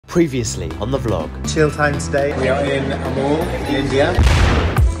Previously on the vlog. Chill time today. We are in a mall in India.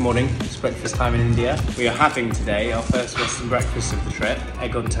 Good morning, it's breakfast time in India. We are having today our first Western breakfast of the trip.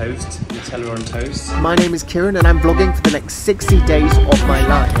 Egg on toast, Nutella on toast. My name is Kiran and I'm vlogging for the next 60 days of my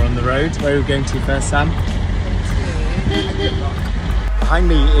life. We're on the road. Where are we going to first, Sam? Behind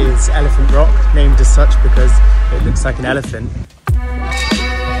me is Elephant Rock, named as such because it looks like an elephant.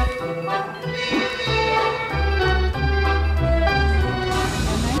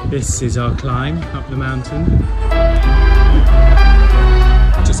 This is our climb up the mountain.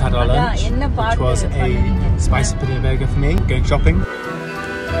 Just had our lunch, which was a spicy paneer burger for me. Going shopping.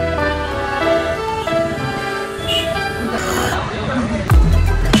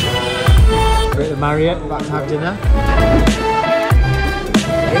 We're at the Marriott, about to have dinner.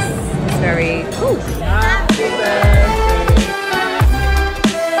 This is very cool.